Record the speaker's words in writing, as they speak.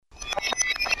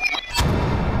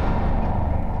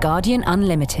Guardian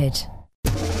Unlimited.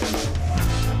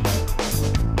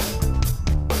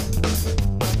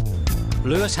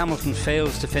 Lewis Hamilton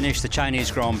fails to finish the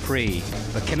Chinese Grand Prix,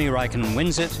 but Kimi Raikkonen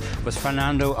wins it with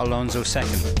Fernando Alonso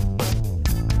second.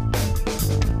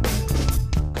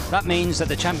 That means that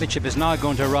the championship is now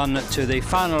going to run to the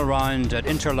final round at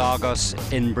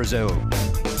Interlagos in Brazil.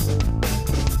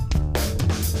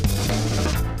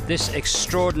 This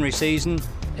extraordinary season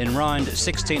in round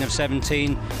 16 of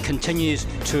 17 continues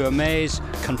to amaze,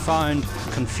 confound,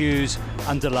 confuse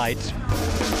and delight.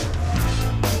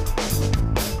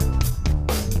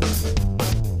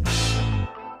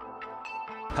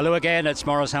 Hello again, it's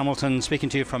Maurice Hamilton speaking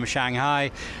to you from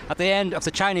Shanghai at the end of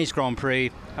the Chinese Grand Prix,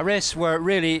 a race where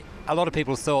really a lot of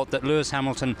people thought that Lewis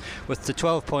Hamilton, with the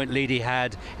 12-point lead he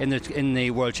had in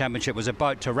the World Championship, was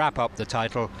about to wrap up the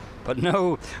title. But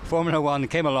no, Formula One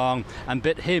came along and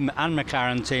bit him and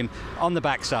McLaren team on the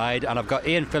backside. And I've got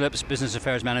Ian Phillips, Business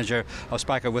Affairs Manager of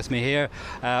Spiker, with me here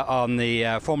on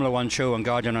the Formula One show on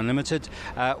Guardian Unlimited.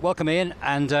 Welcome, Ian.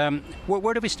 And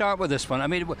where do we start with this one? I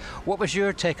mean, what was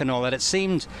your take on all that? It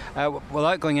seemed,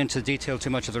 without going into detail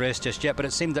too much of the race just yet, but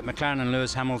it seemed that McLaren and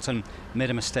Lewis Hamilton made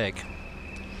a mistake.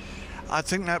 I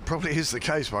think that probably is the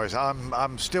case, Maurice.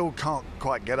 I'm still can't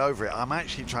quite get over it. I'm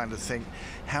actually trying to think,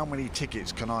 how many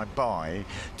tickets can I buy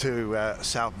to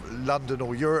South London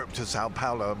or Europe to Sao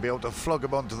Paulo and be able to flog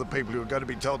them onto the people who are going to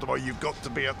be told tomorrow, you've got to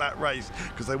be at that race,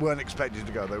 because they weren't expected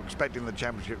to go. They were expecting the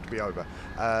championship to be over.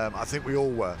 I think we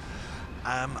all were.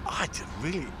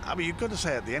 You've got to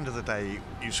say, at the end of the day,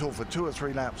 you saw for 2 or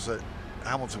 3 laps that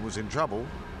Hamilton was in trouble.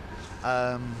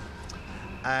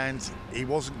 And he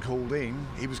wasn't called in.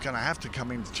 He was going to have to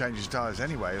come in to change his tyres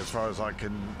anyway, as far as I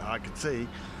could see.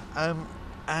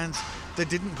 And they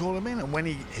didn't call him in. And when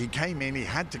he came in, he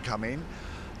had to come in.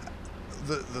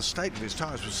 The state of his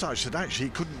tyres was such that actually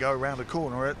he couldn't go around a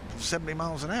corner at 70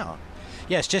 miles an hour.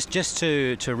 Yes, just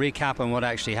to recap on what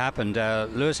actually happened,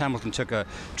 Lewis Hamilton took a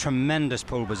tremendous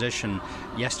pole position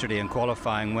yesterday in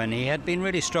qualifying when he had been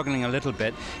really struggling a little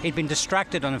bit. He'd been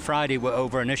distracted on Friday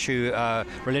over an issue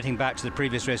relating back to the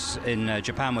previous race in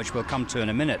Japan, which we'll come to in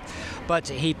a minute. But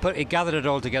he gathered it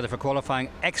all together for qualifying.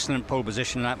 Excellent pole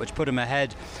position, which put him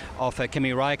ahead of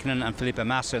Kimi Raikkonen and Felipe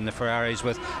Massa in the Ferraris,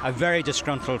 with a very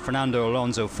disgruntled Fernando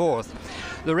Alonso fourth.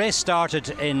 The race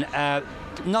started in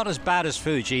not as bad as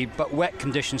Fuji, but wet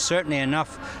conditions, certainly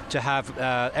enough to have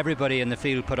everybody in the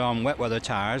field put on wet weather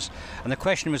tyres. And the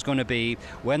question was going to be,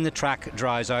 when the track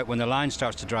dries out, when the line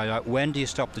starts to dry out, when do you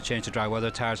stop to change to dry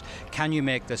weather tyres? Can you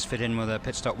make this fit in with a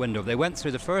pit stop window? They went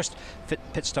through the first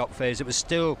pit stop phase. It was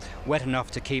still wet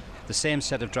enough to keep the same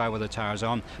set of dry weather tyres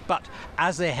on. But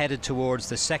as they headed towards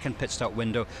the second pit stop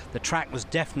window, the track was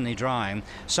definitely drying.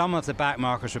 Some of the back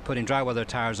markers were putting dry weather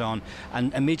tyres on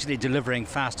and immediately delivering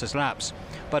fastest laps.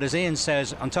 But as Ian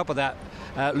says, on top of that,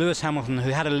 Lewis Hamilton,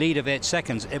 who had a lead of 8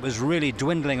 seconds, it was really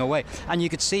dwindling away. And you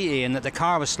could see, Ian, that the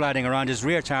car was sliding around. His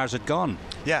rear tyres had gone.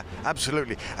 Yeah,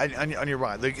 absolutely. And you're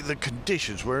right. The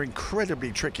conditions were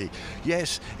incredibly tricky.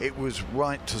 Yes, it was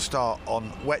right to start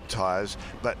on wet tyres,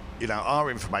 but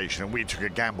our information, and we took a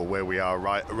gamble where we are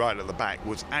right at the back,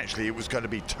 was actually it was going to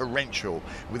be torrential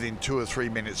within 2 or 3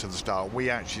 minutes of the start. We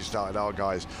actually started our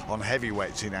guys on heavy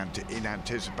wets in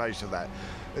anticipation of that.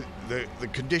 The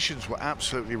conditions were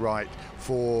absolutely right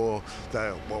for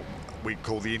what we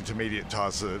call the intermediate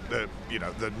tyres, the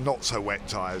not so wet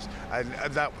tyres, and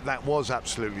that was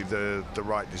absolutely the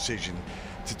right decision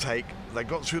to take. They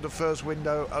got through the first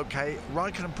window, okay.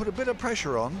 Raikkonen put a bit of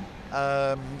pressure on.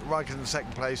 Raikkonen in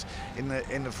second place in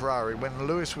the Ferrari. When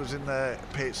Lewis was in the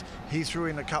pits, he threw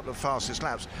in a couple of fastest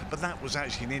laps, but that was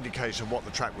actually an indication of what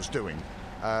the track was doing.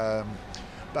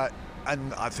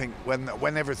 And I think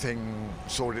when everything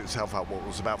sorted itself out, what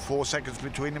was about 4 seconds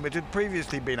between them? It had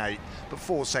previously been 8, but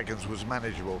 4 seconds was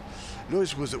manageable.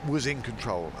 Lewis was in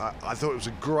control. I thought it was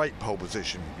a great pole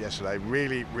position yesterday.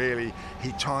 Really, really,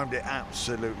 he timed it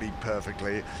absolutely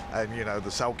perfectly. And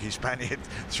the sulky Spaniard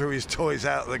threw his toys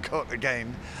out of the cot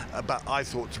again. But I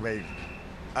thought, to me,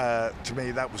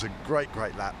 that was a great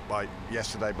lap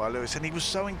yesterday by Lewis, and he was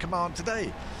so in command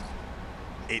today.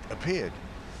 It appeared.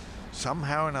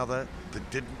 Somehow or another,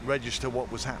 that didn't register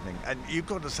what was happening. And you've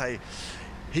got to say,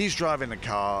 he's driving the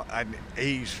car, and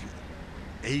he's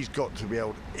got to be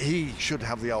able. He should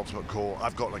have the ultimate call.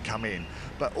 I've got to come in.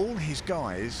 But all his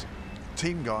guys,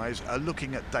 team guys, are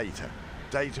looking at data,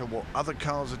 what other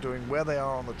cars are doing, where they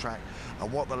are on the track,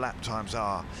 and what the lap times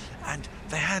are. And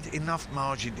they had enough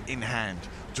margin in hand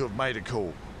to have made a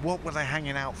call. What were they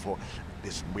hanging out for?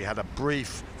 Listen, we had a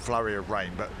brief flurry of rain,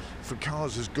 but for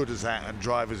cars as good as that and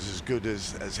drivers as good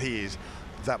as he is,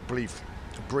 that brief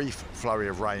flurry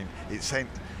of rain, it sent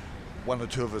one or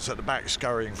two of us at the back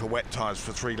scurrying for wet tyres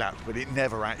for 3 laps, but it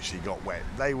never actually got wet.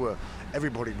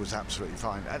 Everybody was absolutely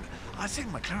fine, and I think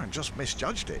McLaren just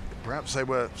misjudged it. Perhaps they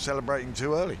were celebrating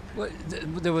too early. Well,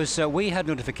 there was we had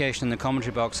notification in the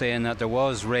commentary box saying that there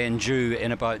was rain due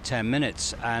in about 10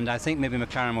 minutes, and I think maybe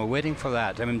McLaren were waiting for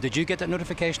that. I mean, did you get that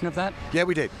notification of that? Yeah,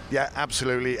 we did. Yeah,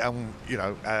 absolutely.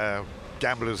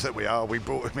 Gamblers that we are, we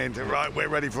brought him in to, right, we're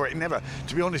ready for it. It never,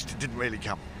 to be honest, it didn't really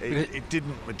come. It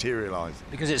didn't materialise.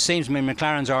 Because it seems,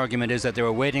 McLaren's argument is that they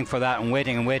were waiting for that and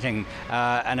waiting,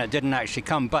 and it didn't actually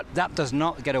come. But that does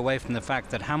not get away from the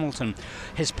fact that Hamilton,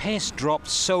 his pace dropped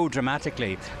so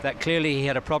dramatically that clearly he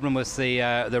had a problem with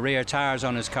the rear tyres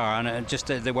on his car, and it just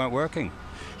they weren't working.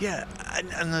 Yeah,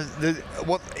 and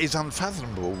what is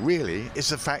unfathomable, really, is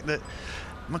the fact that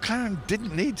McLaren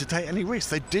didn't need to take any risks.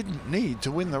 They didn't need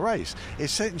to win the race.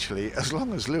 Essentially, as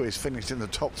long as Lewis finished in the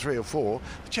top 3 or 4,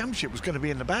 the championship was going to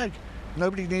be in the bag.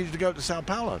 Nobody needed to go to Sao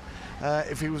Paulo.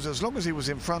 As long as he was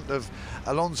in front of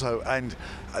Alonso and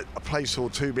a place or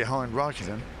 2 behind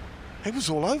Raikkonen, it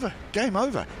was all over. Game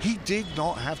over. He did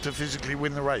not have to physically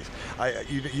win the race.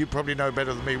 You probably know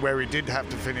better than me where he did have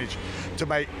to finish to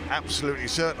make absolutely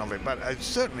certain of it. But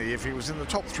certainly if he was in the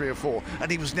top 3 or 4, and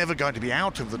he was never going to be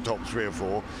out of the top 3 or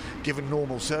 4, given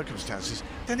normal circumstances,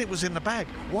 then it was in the bag.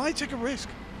 Why take a risk?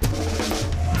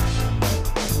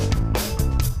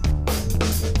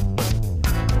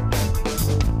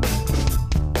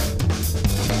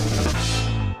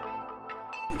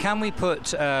 Can we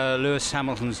put Lewis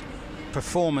Hamilton's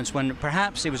performance, when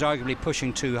perhaps he was arguably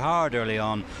pushing too hard early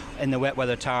on in the wet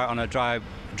weather tyre on a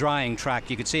drying track?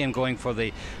 You could see him going for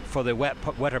the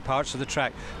wetter parts of the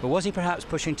track, but was he perhaps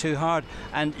pushing too hard,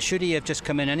 and should he have just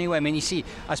come in anyway? I mean, you see,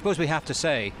 I suppose we have to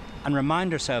say and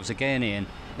remind ourselves again, Ian,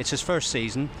 it's his first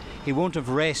season. He won't have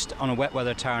raced on a wet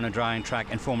weather tyre on a drying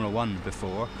track in Formula 1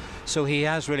 before, so he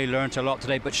has really learnt a lot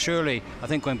today. But surely, I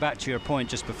think going back to your point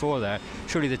just before there,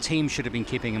 surely the team should have been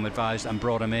keeping him advised and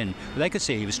brought him in. They could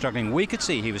see he was struggling. We could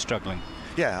see he was struggling.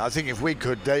 Yeah, I think if we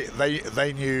could,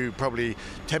 they knew probably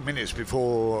 10 minutes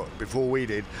before we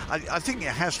did. I think it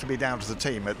has to be down to the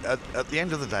team. At the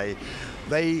end of the day,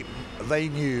 they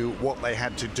knew what they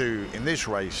had to do in this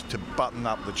race to button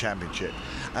up the championship,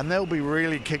 and they'll be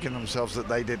really kicking themselves that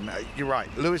they didn't. You're right,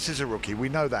 Lewis is a rookie, we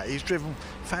know that. He's driven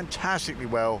fantastically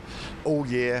well all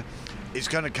year. It's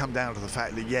going to come down to the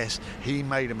fact that yes, he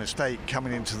made a mistake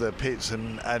coming into the pits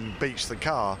and beached the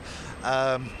car,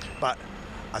 but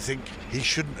I think he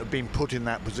shouldn't have been put in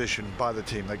that position by the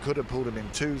team. They could have pulled him in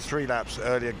 2-3 laps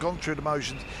earlier, gone through the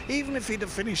motions, even if he'd have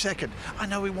finished second. I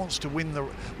know he wants to win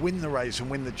the race and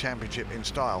win the championship in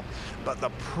style, but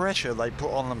the pressure they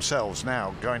put on themselves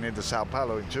now going into Sao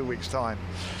Paulo in 2 weeks' time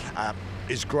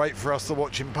is great for us to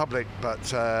watch in public, but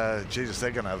Jesus,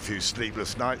 they're going to have a few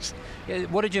sleepless nights. Yeah,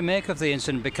 what did you make of the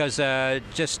incident? Because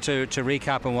just to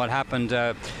recap on what happened,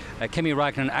 Kimi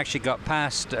Raikkonen actually got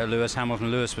past Lewis Hamilton.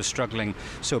 Lewis was struggling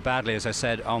so badly, as I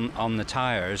said, on the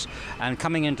tyres, and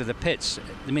coming into the pits,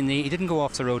 I mean, he didn't go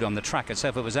off the road on the track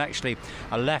itself. It was actually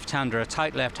a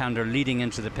tight left-hander leading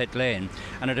into the pit lane,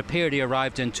 and it appeared he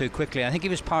arrived in too quickly. I think he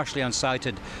was partially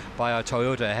unsighted by a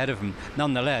Toyota ahead of him.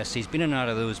 Nonetheless, he's been in and out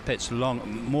of those pits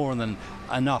more than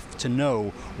enough to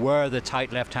know where the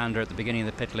tight left-hander at the beginning of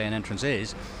the pit lane entrance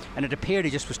is, and it appeared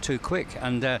he just was too quick,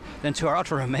 and then to our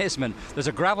utter amazement there's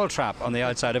a gravel trap on the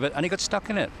outside of it and he got stuck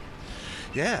in it.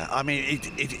 Yeah, I mean,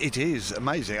 it is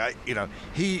amazing.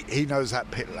 He knows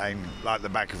that pit lane like the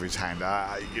back of his hand.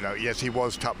 Yes, he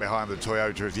was tucked behind the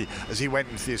Toyota as he went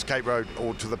into the escape road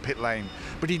or to the pit lane,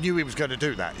 but he knew he was going to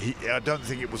do that. I don't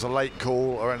think it was a late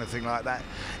call or anything like that.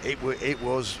 It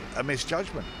was a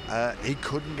misjudgment. He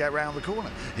couldn't get around the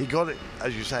corner. He got it,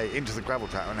 as you say, into the gravel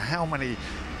trap. And how many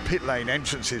pit lane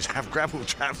entrances have gravel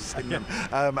traps in them?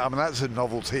 I mean, that's a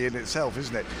novelty in itself,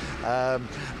 isn't it?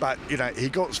 But he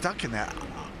got stuck in there.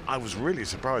 I was really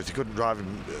surprised he couldn't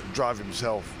drive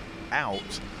himself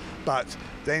out. But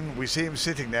then we see him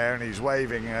sitting there and he's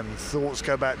waving, and thoughts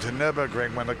go back to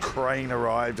Nürburgring when a crane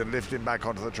arrived and lifted him back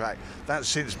onto the track. That's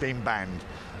since been banned.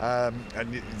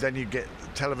 And then you get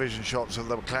television shots of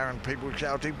the McLaren people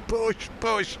shouting, "Push,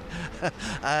 push!"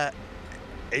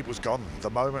 It was gone. The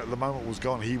moment was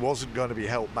gone. He wasn't going to be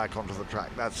helped back onto the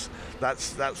track. That's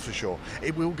for sure.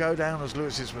 It will go down as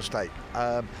Lewis's mistake.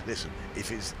 Listen,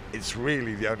 if it's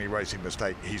really the only racing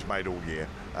mistake he's made all year,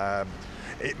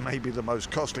 it may be the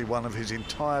most costly one of his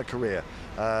entire career.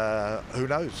 Who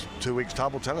knows? 2 weeks'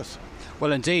 time will tell us.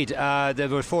 Well, indeed, there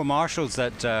were 4 marshals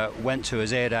that went to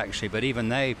his aid, actually, but even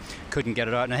they couldn't get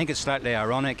it out. And I think it's slightly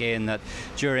ironic, Ian, that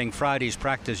during Friday's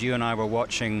practice, you and I were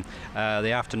watching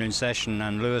the afternoon session,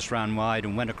 and Lewis ran wide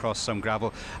and went across some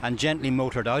gravel and gently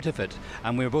motored out of it.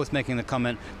 And we were both making the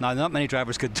comment, now, not many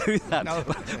drivers could do that, no.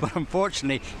 but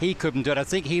unfortunately, he couldn't do it. I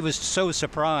think he was so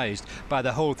surprised by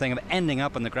the whole thing of ending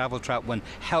up on the gravel trap when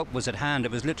help was at hand.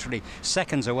 It was literally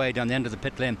seconds away down the end of the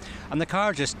pit lane. And the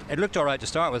car just, it looked all right to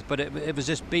start with, but it was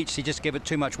just beached. He just gave it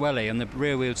too much welly, and the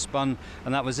rear wheel spun,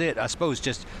 and that was it. I suppose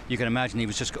just you can imagine he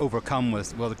was just overcome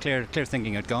with, well, the clear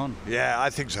thinking had gone. Yeah, I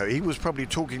think so. He was probably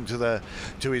talking to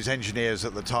his engineers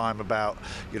at the time about,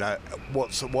 you know,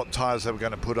 what tyres they were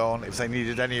going to put on, if they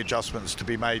needed any adjustments to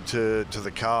be made to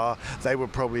the car. They were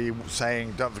probably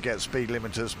saying, don't forget speed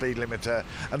limiter,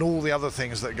 and all the other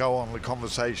things that go on, the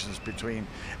conversations between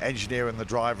engineer and the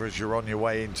driver as you're on your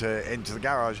way into the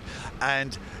garage.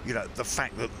 And, you know, the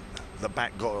fact that the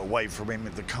back got away from him,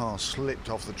 the car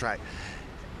slipped off the track.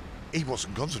 He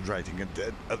wasn't concentrating,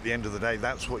 and at the end of the day,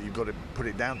 that's what you've got to put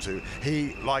it down to.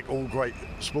 He, like all great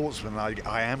sportsmen,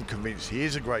 I am convinced he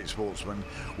is a great sportsman,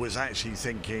 was actually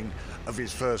thinking of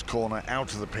his first corner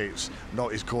out of the pits,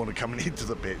 not his corner coming into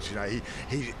the pits. You know,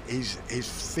 he's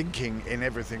thinking in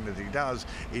everything that he does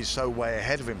is so way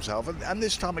ahead of himself, and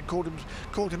this time it caught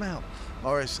him out.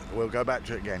 Maurice, we'll go back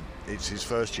to it again. It's his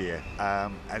first year,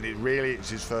 and it's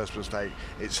his first mistake.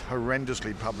 It's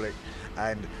horrendously public,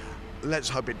 and let's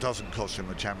hope it doesn't cost him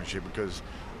the championship, because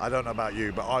I don't know about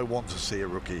you, but I want to see a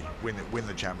rookie win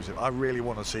the championship. I really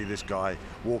want to see this guy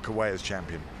walk away as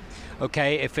champion.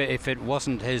 Okay, if it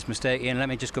wasn't his mistake, Ian, let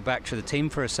me just go back to the team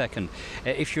for a second.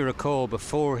 If you recall,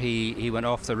 before he went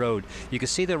off the road, you could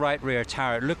see the right rear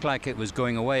tyre. It looked like it was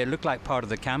going away. It looked like part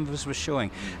of the canvas was showing.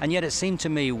 And yet it seemed to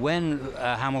me when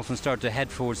Hamilton started to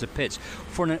head towards the pits,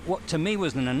 for what to me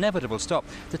was an inevitable stop,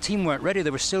 the team weren't ready.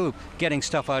 They were still getting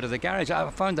stuff out of the garage. I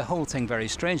found the whole thing very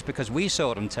strange, because we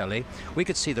saw it on telly. We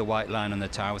could see the white line on the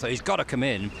tyre. We thought, he's got to come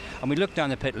in. And we looked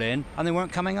down the pit lane, and they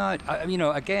weren't coming out. You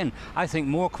know, again, I think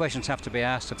more questions have to be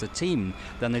asked of the team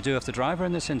than they do of the driver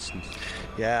in this instance.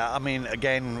 Yeah, I mean,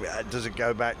 again, does it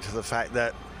go back to the fact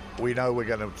that we know we're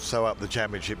going to sew up the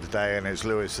championship today, and it's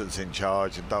Lewis that's in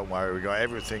charge, and don't worry, we've got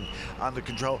everything under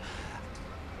control?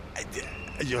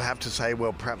 You'll have to say,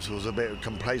 well, perhaps it was a bit of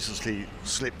complacency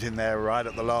slipped in there right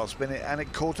at the last minute, and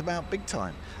it caught them out big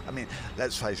time. I mean,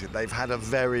 let's face it, they've had a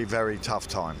very, very tough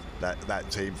time,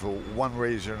 that team, for one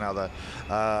reason or another,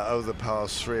 over the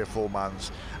past 3 or 4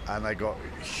 months, and they got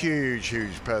huge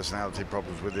personality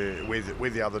problems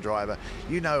with the other driver.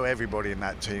 You know, everybody in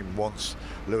that team wants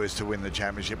Lewis to win the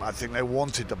championship. I think they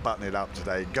wanted to button it up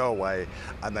today, go away,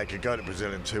 and they could go to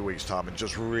Brazil in 2 weeks' time and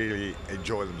just really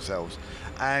enjoy themselves.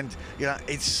 And, you know,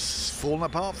 it's fallen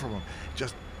apart from them.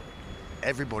 Just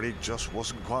everybody just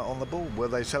wasn't quite on the ball. Were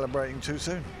they celebrating too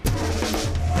soon?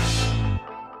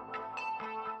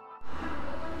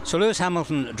 So Lewis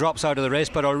Hamilton drops out of the race,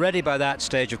 but already by that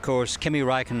stage, of course, Kimi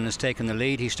Räikkönen has taken the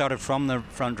lead. He started from the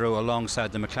front row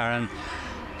alongside the McLaren.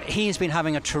 He's been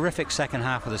having a terrific second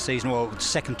half of the season, well,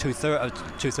 second two-thirds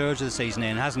of the season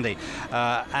in, hasn't he?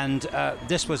 And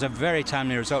this was a very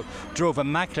timely result. Drove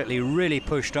immaculately, really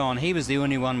pushed on. He was the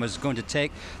only one was going to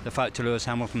take the fight to Lewis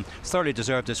Hamilton. Thoroughly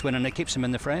deserved this win, and it keeps him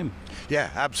in the frame. Yeah,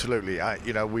 absolutely.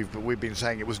 You know, we've been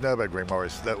saying it was Nürburgring,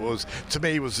 Maurice. That was, to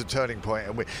me, was the turning point,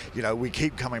 and we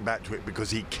keep coming back to it,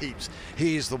 because he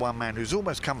is the one man who's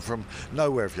almost come from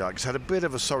nowhere, if you like. He's had a bit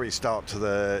of a sorry start to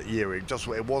the year.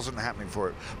 It wasn't happening for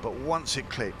it. But once it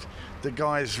clicked, the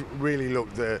guys really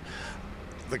looked the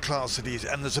class that he's,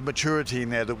 and there's a maturity in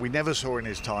there that we never saw in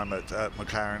his time at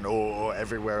McLaren or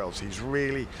everywhere else. He's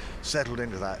really settled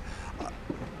into that.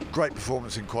 Great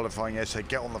performance in qualifying yesterday.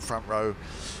 Get on the front row.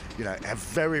 You know, a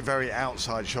very, very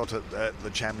outside shot at the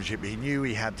championship. He knew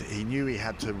he had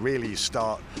to really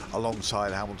start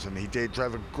alongside Hamilton. He did.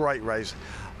 Drove a great race.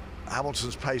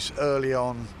 Hamilton's pace early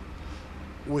on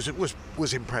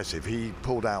was impressive. He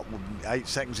pulled out 8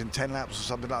 seconds in 10 laps or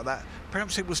something like that.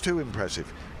 Perhaps it was too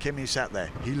impressive. Kimi sat there.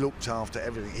 He looked after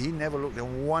everything. He never looked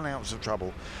in 1 ounce of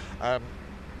trouble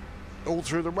all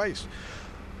through the race.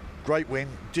 Great win.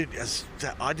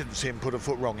 I didn't see him put a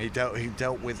foot wrong. He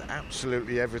dealt with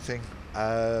absolutely everything,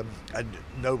 and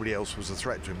nobody else was a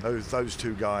threat to him. Those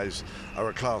 2 guys are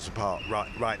a class apart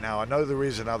right now. I know there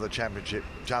is another championship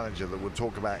challenger that we'll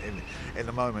talk about in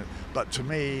a moment, but to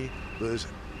me,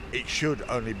 it should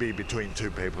only be between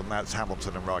 2 people, and that's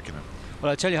Hamilton and Räikkönen. Well,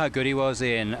 I'll tell you how good he was,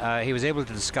 Ian. He was able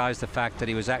to disguise the fact that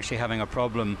he was actually having a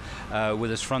problem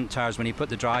with his front tyres when he put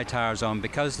the dry tyres on.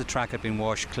 Because the track had been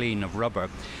washed clean of rubber,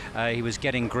 he was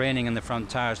getting graining in the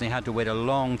front tyres, and he had to wait a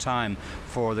long time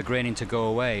for the graining to go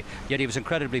away. Yet he was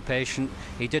incredibly patient.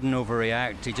 He didn't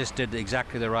overreact. He just did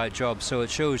exactly the right job. So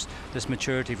it shows this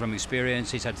maturity from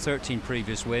experience. He's had 13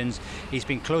 previous wins. He's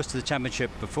been close to the championship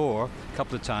before, a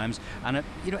couple of times, and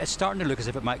it's starting to look as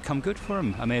if it might come good for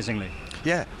him, amazingly.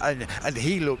 Yeah, and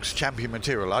he looks champion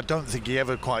material. I don't think he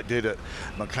ever quite did at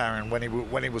McLaren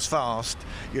when he was fast.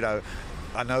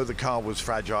 I know the car was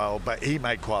fragile, but he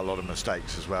made quite a lot of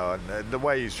mistakes as well. And the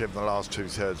way he's driven the last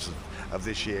 2/3 of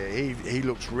this year, he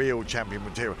looks real champion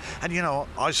material. And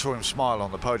I saw him smile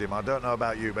on the podium. I don't know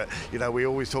about you, but we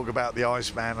always talk about the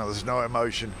Iceman and there's no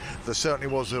emotion. There certainly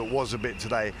was a bit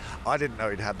today. I didn't know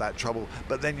he'd had that trouble,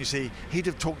 but then you see he'd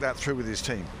have talked that through with his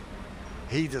team.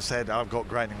 He'd have said, I've got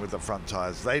graining with the front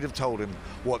tyres. They'd have told him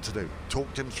what to do,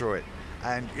 talked him through it.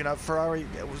 And, Ferrari,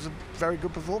 it was a very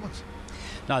good performance.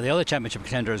 Now, the other championship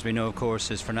contender, as we know, of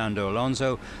course, is Fernando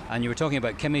Alonso. And you were talking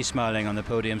about Kimi smiling on the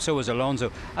podium. So was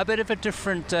Alonso. A bit of a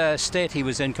different state he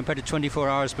was in compared to 24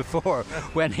 hours before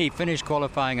when he finished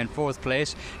qualifying in 4th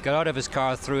place, got out of his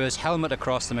car, threw his helmet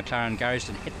across the McLaren garage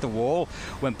and hit the wall,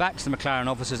 went back to the McLaren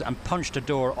offices and punched a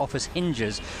door off his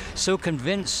hinges. So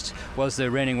convinced was the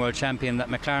reigning world champion that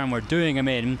McLaren were doing him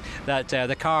in that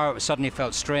the car suddenly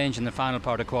felt strange in the final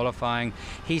part of qualifying.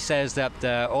 He says that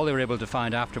all they were able to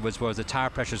find afterwards was the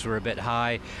tyre pressures were a bit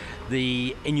high.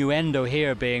 The innuendo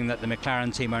here being that the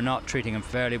McLaren team are not treating him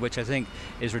fairly, which I think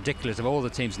is ridiculous. Of all the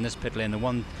teams in this pit lane, the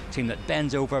one team that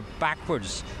bends over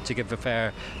backwards to give a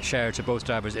fair share to both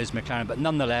drivers is McLaren. But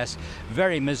nonetheless,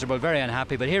 very miserable, very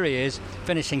unhappy. But here he is,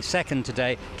 finishing 2nd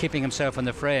today, keeping himself in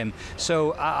the frame.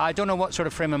 So I don't know what sort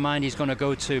of frame of mind he's going to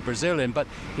go to Brazil in, but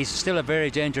he's still a very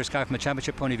dangerous guy from a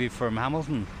championship point of view from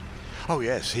Hamilton. Oh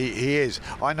yes, he is.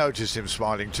 I noticed him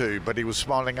smiling too, but he was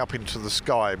smiling up into the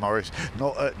sky, Maurice,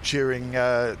 not at cheering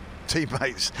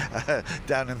teammates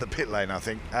down in the pit lane, I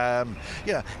think.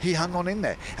 He hung on in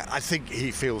there. I think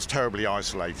he feels terribly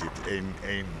isolated in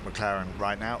McLaren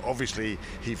right now. Obviously,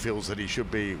 he feels that he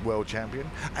should be world champion,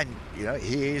 and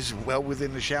he is well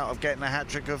within the shout of getting a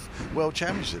hat-trick of world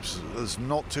championships. There's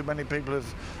not too many people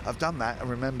have done that. And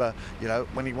remember,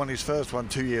 when he won his first one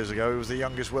 2 years ago, he was the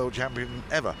youngest world champion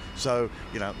ever. So,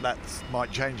 that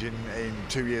might change in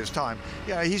 2 years' time.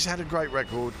 He's had a great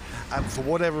record, and for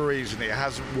whatever reason, it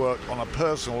hasn't worked on a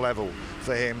personal level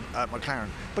for him at McLaren,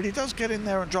 but he does get in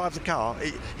there and drive the car.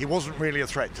 He wasn't really a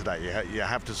threat today. You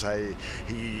have to say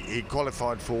he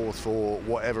qualified 4th for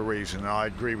whatever reason, and I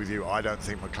agree with you. I don't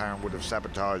think McLaren would have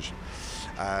sabotaged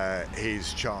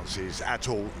his chances at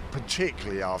all,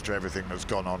 particularly after everything that's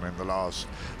gone on in the last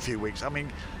few weeks. I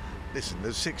mean, listen,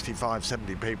 there's 65,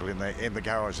 70 people in the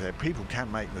garage there. People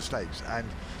can make mistakes, and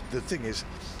the thing is,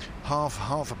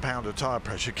 half a pound of tyre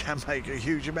pressure can make a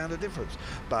huge amount of difference.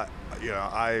 But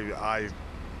I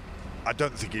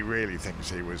don't think he really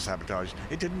thinks he was sabotaged.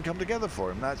 It didn't come together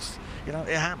for him. That's it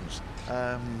happens.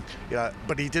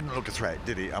 But he didn't look a threat,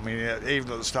 did he? I mean,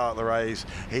 even at the start of the race,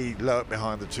 he lurked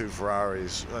behind the 2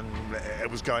 Ferraris, and it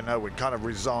was going nowhere. Kind of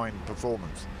resigned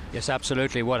performance. Yes,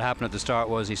 absolutely. What happened at the start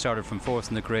was he started from 4th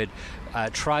in the grid,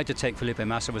 tried to take Felipe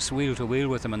Massa, was wheel to wheel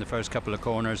with him in the first couple of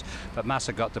corners, but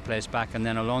Massa got the place back, and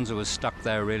then Alonso was stuck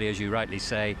there, really, as you rightly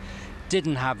say.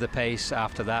 Didn't have the pace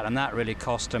after that, and that really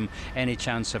cost him any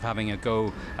chance of having a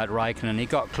go at Raikkonen. He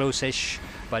got close-ish,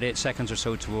 about 8 seconds or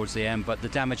so towards the end, but the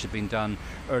damage had been done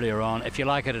earlier on. If you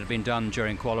like, it had been done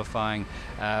during qualifying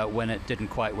when it didn't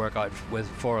quite work out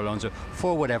for Alonso,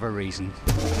 for whatever reason.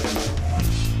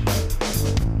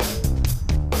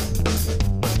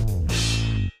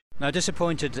 Now,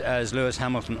 disappointed as Lewis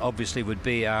Hamilton obviously would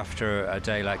be after a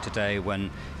day like today when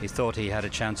he thought he had a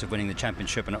chance of winning the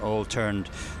championship and it all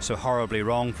turned so horribly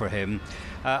wrong for him,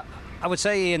 I would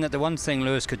say, Ian, that the one thing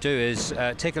Lewis could do is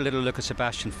take a little look at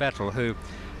Sebastian Vettel, who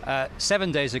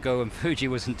 7 days ago in Fuji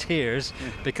was in tears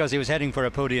because he was heading for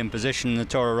a podium position in the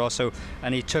Toro Rosso,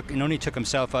 and he not only took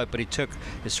himself out, but he took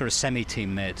his sort of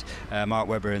semi-teammate Mark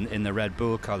Webber in the Red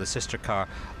Bull car, the sister car,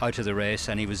 out of the race,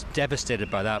 and he was devastated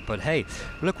by that. But hey,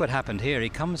 look what happened here. He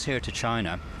comes here to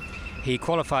China. He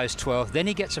qualifies 12th, then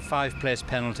he gets a 5-place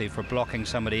penalty for blocking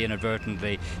somebody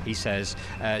inadvertently, he says,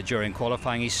 during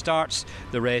qualifying. He starts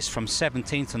the race from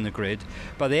 17th on the grid.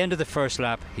 By the end of the first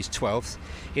lap, he's 12th.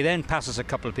 He then passes a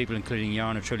couple of people, including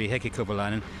Jarno Trulli, Heikki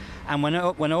Kovalainen. And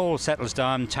when all settles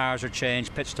down, tyres are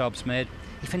changed, pit stops made,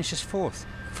 he finishes 4th.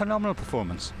 Phenomenal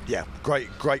performance. Yeah, great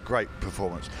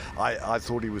performance. I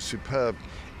thought he was superb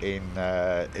in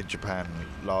Japan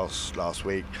last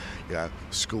week. You know,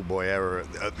 schoolboy error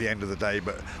at the end of the day,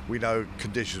 but we know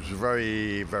conditions were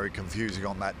very, very confusing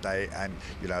on that day, and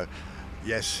you know.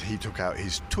 Yes, he took out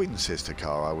his twin sister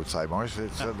car, I would say, Maurice.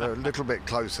 It's a little bit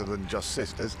closer than just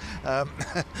sisters.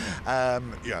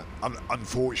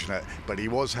 Unfortunate, but he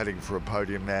was heading for a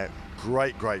podium there.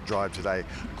 Great drive today.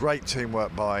 Great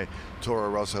teamwork by Toro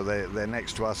Rosso. They're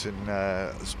next to us in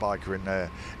Spiker in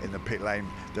the pit lane.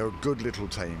 They're a good little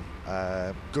team.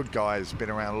 Good guys,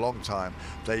 been around a long time.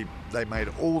 They made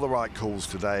all the right calls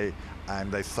today,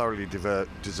 and they thoroughly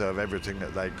deserve everything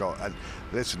that they've got. And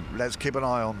listen, let's keep an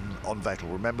eye on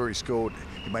Vettel. Remember,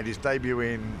 he made his debut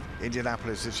in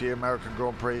Indianapolis this year, American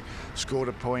Grand Prix, scored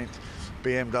a point.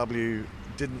 BMW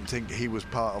didn't think he was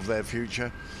part of their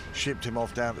future, shipped him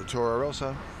off down to Toro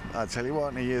Rosso. I tell you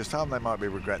what, in a year's time they might be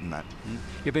regretting that.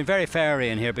 You've been very fair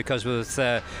in here, because with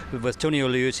Tonio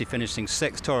Liuzzi finishing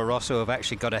 6th, Toro Rosso have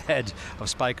actually got ahead of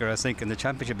Spiker, I think, in the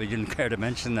championship, but you didn't care to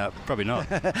mention that. Probably not.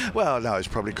 Well, no, it's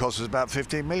probably cost us about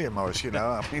 15 million, Maurice, you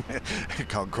know. I mean,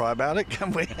 can't cry about it,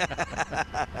 can we?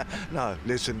 No,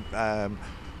 listen,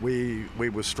 we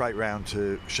were straight round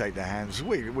to shake their hands.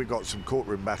 We got some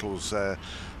courtroom battles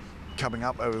coming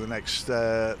up over the next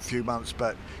few months,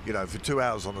 but you know, for 2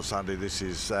 hours on a Sunday, this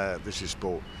is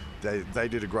sport. They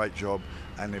did a great job,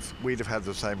 and if we'd have had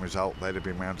the same result, they'd have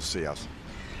been round to see us.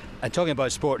 And talking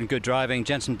about sport and good driving,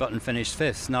 Jenson Button finished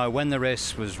 5th. Now, when the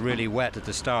race was really wet at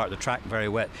the start, the track very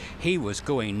wet, he was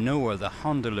going nowhere. The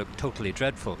Honda looked totally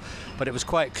dreadful. But it was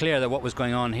quite clear that what was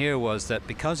going on here was that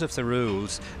because of the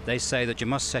rules, they say that you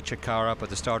must set your car up at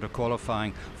the start of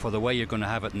qualifying for the way you're going to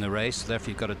have it in the race. So therefore,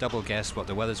 you've got to double guess what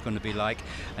the weather's going to be like,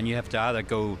 and you have to either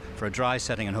go for a dry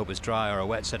setting and hope it's dry, or a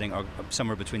wet setting, or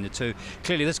somewhere between the two.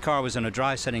 Clearly, this car was in a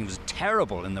dry setting. It was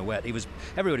terrible in the wet.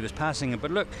 Everybody was passing him, but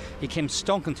look, he came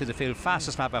stonking through the field,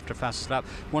 fastest lap after fastest lap.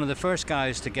 One of the first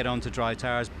guys to get onto dry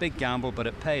tyres. Big gamble, but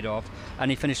it paid off,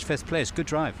 and he finished 5th place. Good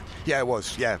drive. Yeah, it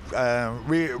was. Yeah,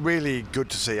 really good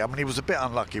to see. I mean, he was a bit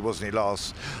unlucky, wasn't he,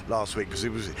 last week, because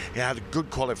he had a good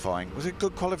qualifying. Was it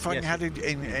good qualifying? Yes. He had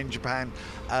in Japan,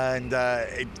 and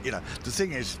you know, the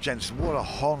thing is, Jenson, what a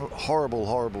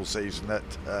horrible season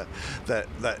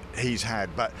that he's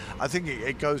had. But I think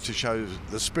it goes to show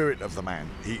the spirit of the man.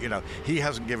 He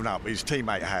hasn't given up. His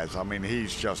teammate has. I mean,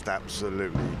 he's just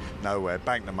absolutely nowhere.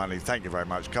 Bank the money. Thank you very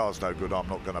much. Car's no good. I'm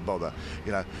not going to bother.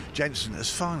 You know, Jenson has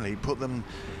finally put them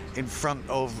in front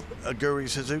of Aguri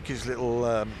Suzuki's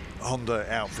little Honda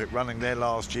outfit running their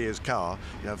last year's car.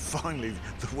 You know, finally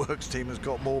the works team has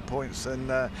got more points than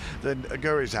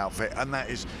Aguri's outfit, and that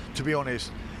is, to be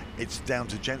honest, it's down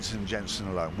to Jenson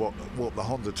alone. What the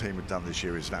Honda team have done this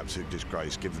year is an absolute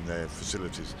disgrace, given their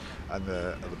facilities and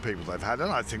the people they've had,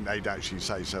 and I think they'd actually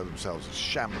say so themselves. It's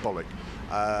shambolic,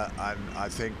 and I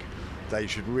think they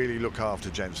should really look after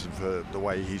Jenson for the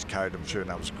way he's carried them through, and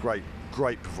that was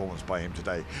great performance by him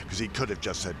today, because he could have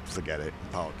just said forget it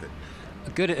and parked it.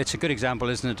 It's a good example,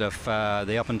 isn't it, of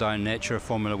the up and down nature of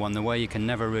Formula One, the way you can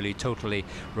never really totally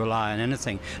rely on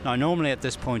anything. Now, normally at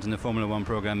this point in the Formula One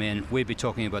programme, we'd be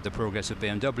talking about the progress of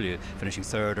BMW, finishing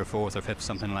 3rd or 4th or 5th,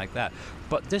 something like that.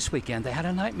 But this weekend, they had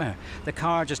a nightmare. The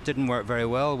car just didn't work very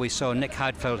well. We saw Nick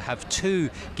Heidfeld have 2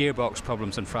 gearbox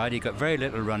problems on Friday. He got very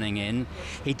little running in.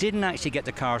 He didn't actually get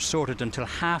the car sorted until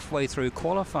halfway through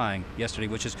qualifying yesterday,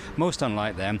 which is most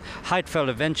unlike them. Heidfeld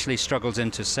eventually struggles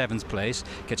into 7th place,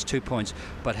 gets 2 points.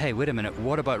 But hey, wait a minute,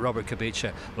 what about Robert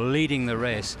Kubica leading the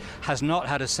race? Has not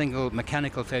had a single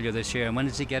mechanical failure this year, and when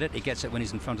does he get it? He gets it when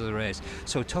he's in front of the race.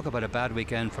 So talk about a bad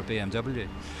weekend for BMW.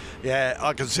 Yeah,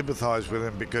 I can sympathise with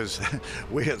him, because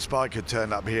we at Spiker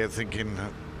turned up here thinking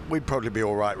we'd probably be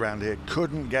all right round here.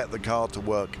 Couldn't get the car to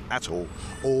work at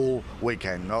all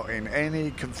weekend, not in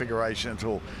any configuration at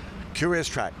all. Curious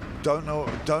track, don't know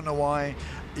why.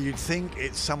 You'd think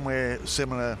it's somewhere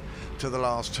similar to the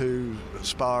last 2,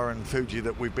 Spa and Fuji,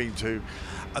 that we've been to,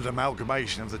 an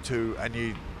amalgamation of the two, and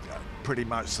you pretty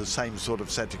much the same sort of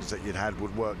settings that you'd had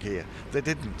would work here. They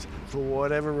didn't, for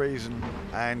whatever reason,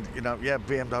 and you know, yeah,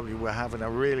 BMW were having a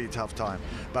really tough time.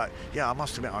 But yeah, I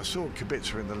must admit, I saw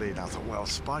Kubica in the lead. I thought, well,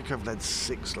 Spiker have led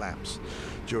 6 laps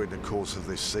during the course of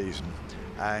this season,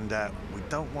 and we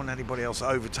don't want anybody else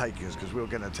overtaking us, because we're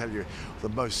going to tell you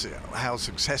how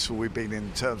successful we've been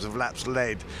in terms of laps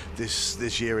led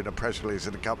this year in a press release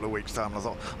in a couple of weeks' time. I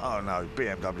thought, oh no,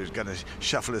 BMW is going to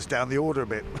shuffle us down the order a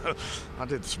bit. I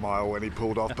did smile when he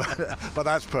pulled off, but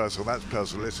that's personal.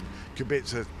 Listen,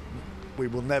 Kubica, we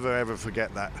will never ever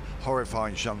forget that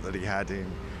horrifying shunt that he had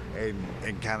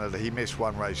in Canada. He missed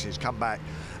one race. He's come back,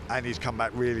 and he's come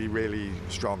back really, really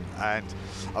strong. And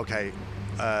okay,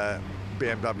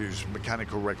 BMW's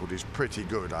mechanical record is pretty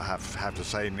good, I have to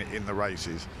say, in the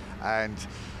races. And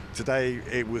today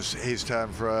it was his turn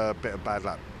for a bit of bad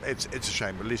luck. It's a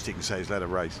shame, but at least he can say he's led a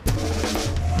race.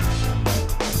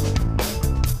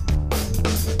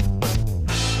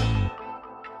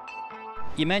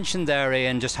 You mentioned there,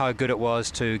 Ian, just how good it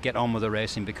was to get on with the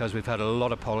racing, because we've had a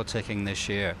lot of politicking this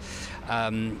year.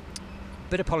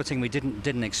 Bit of politicking we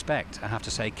didn't expect, I have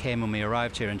to say, came when we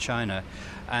arrived here in China,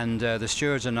 and the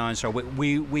stewards announced, or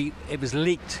it was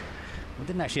leaked. We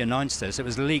didn't actually announce this. It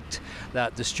was leaked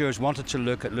that the stewards wanted to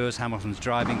look at Lewis Hamilton's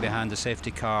driving behind the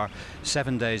safety car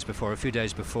a few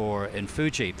days before in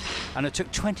Fuji, and it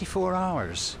took 24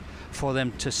 hours for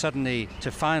them to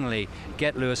finally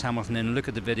get Lewis Hamilton in, look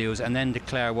at the videos, and then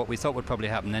declare what we thought would probably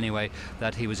happen anyway,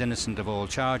 that he was innocent of all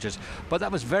charges. But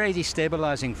that was very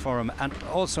destabilising for him, and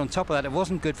also on top of that, it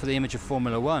wasn't good for the image of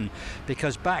Formula One,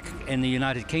 because back in the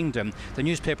United Kingdom, the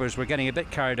newspapers were getting a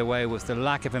bit carried away with the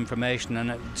lack of information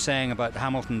and saying about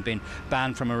Hamilton being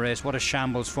banned from a race, what a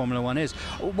shambles Formula One is.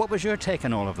 What was your take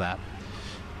on all of that?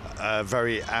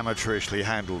 Very amateurishly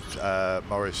handled,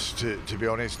 Maurice, to be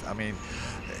honest. I mean,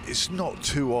 it's not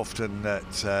too often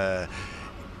that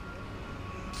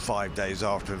 5 days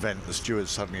after an event the stewards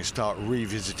suddenly start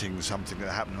revisiting something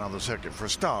that happened on another circuit. For a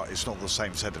start, it's not the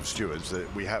same set of stewards.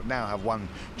 That we now have one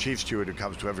chief steward who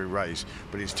comes to every race,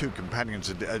 but his two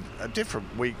companions are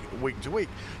different week to week.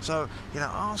 So,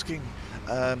 asking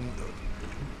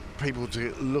people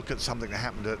to look at something that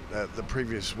happened at the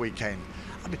previous weekend,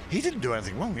 I mean, he didn't do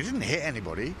anything wrong. He didn't hit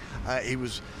anybody. He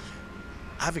was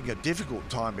having a difficult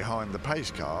time behind the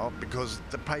pace car, because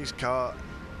the pace car,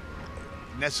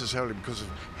 necessarily because of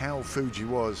how Fuji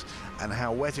was and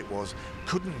how wet it was,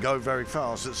 couldn't go very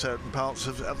fast at certain parts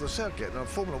of the circuit. And a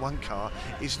Formula One car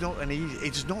is not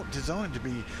it's not designed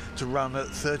to run at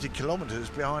 30 kilometres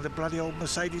behind a bloody old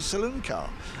Mercedes saloon car.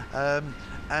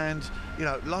 And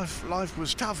life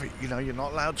was tough. You're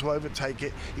not allowed to overtake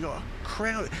it. You got a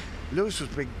crowd. Lewis was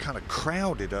being kind of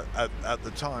crowded at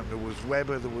the time. There was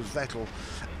Webber, there was Vettel.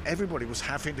 Everybody was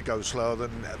having to go slower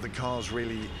than the cars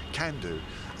really can do,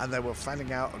 and they were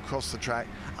fanning out across the track.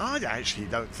 I actually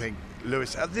don't think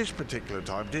Lewis at this particular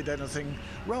time did anything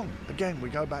wrong. Again, we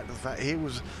go back to the fact he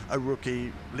was a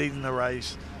rookie leading the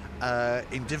race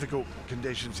in difficult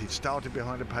conditions. He'd started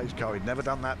behind a pace car. He'd never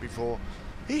done that before.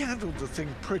 He handled the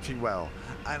thing pretty well,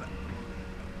 and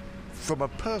from a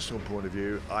personal point of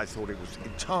view, I thought it was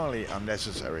entirely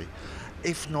unnecessary,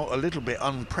 if not a little bit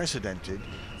unprecedented,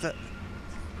 that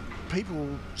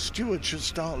stewards should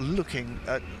start looking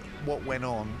at what went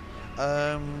on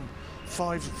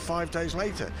 5 days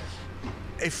later.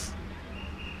 If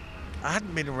I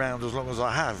hadn't been around as long as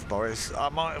I have, Maurice, I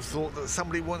might have thought that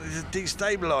somebody wanted to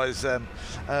destabilise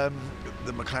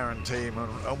the McLaren team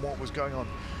and what was going on.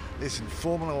 Listen,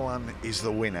 Formula One is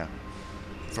the winner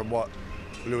from what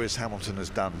Lewis Hamilton has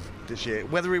done this year.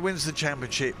 Whether he wins the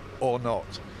championship or not,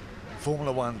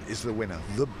 Formula One is the winner.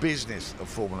 The business of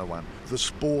Formula One, the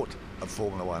sport of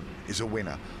Formula One is a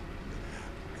winner.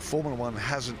 Formula One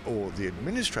hasn't, or the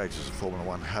administrators of Formula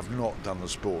One have not done the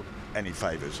sport any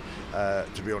favours,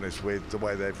 to be honest, with the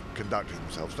way they've conducted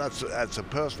themselves. That's a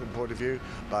personal point of view,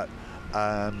 but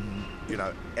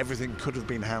everything could have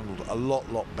been handled a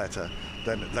lot better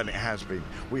than it has been.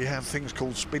 We have things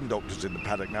called spin doctors in the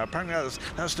paddock now. Apparently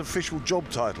that's the official job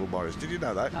title, Maurice. Did you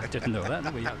know that? I didn't know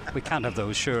that. We can't have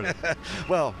those, surely.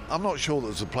 Well, I'm not sure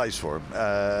there's a place for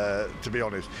them, to be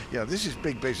honest. This is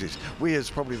big business. We, as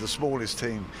probably the smallest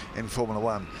team in Formula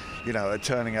One, are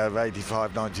turning over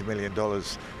 $85-90 million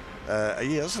a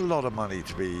year. That's a lot of money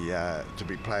to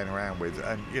be playing around with,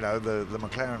 and the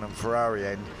McLaren and Ferrari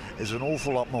end is an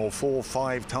awful lot more, 4 or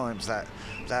 5 times that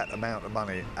amount of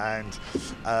money, and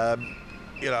I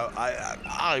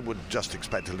would just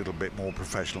expect a little bit more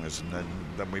professionalism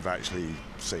than we've actually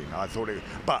seen. I thought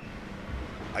but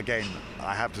again,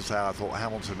 I have to say I thought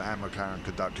Hamilton and McLaren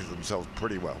conducted themselves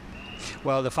pretty well.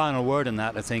 Well, the final word on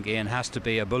that, I think, Ian, has to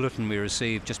be a bulletin we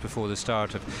received just before the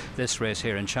start of this race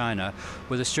here in China,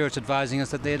 with the stewards advising us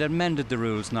that they had amended the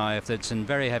rules now. If it's in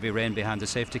very heavy rain behind the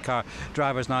safety car,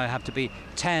 drivers now have to be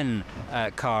 10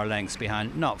 car lengths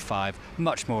behind, not 5,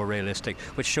 much more realistic,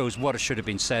 which shows what should have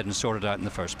been said and sorted out in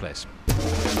the first place.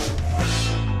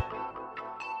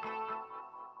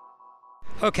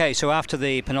 Okay, so after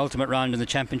the penultimate round in the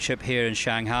championship here in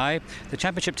Shanghai, the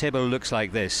championship table looks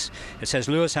like this. It says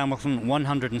Lewis Hamilton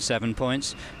 107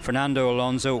 points, Fernando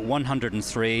Alonso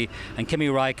 103, and Kimi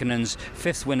Raikkonen's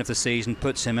 5th win of the season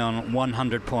puts him on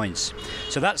 100 points.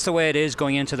 So that's the way it is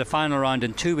going into the final round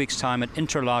in 2 weeks' time at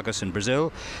Interlagos in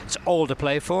Brazil. It's all to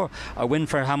play for. A win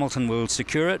for Hamilton will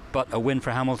secure it, but a win for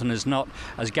Hamilton is not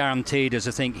as guaranteed as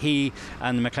I think he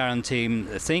and the McLaren team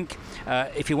think.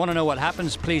 If you want to know what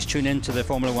happens, please tune in to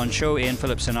the Formula One show. Ian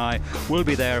Phillips and I will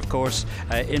be there, of course,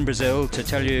 in Brazil to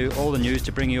tell you all the news,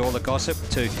 to bring you all the gossip,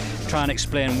 to try and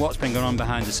explain what's been going on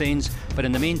behind the scenes. But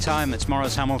in the meantime, it's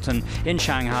Maurice Hamilton in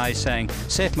Shanghai saying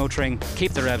safe motoring,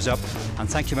 keep the revs up, and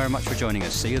thank you very much for joining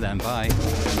us. See you then. Bye.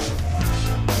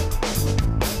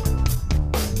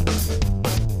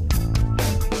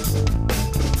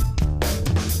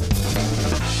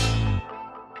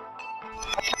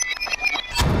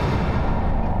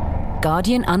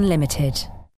 Guardian Unlimited.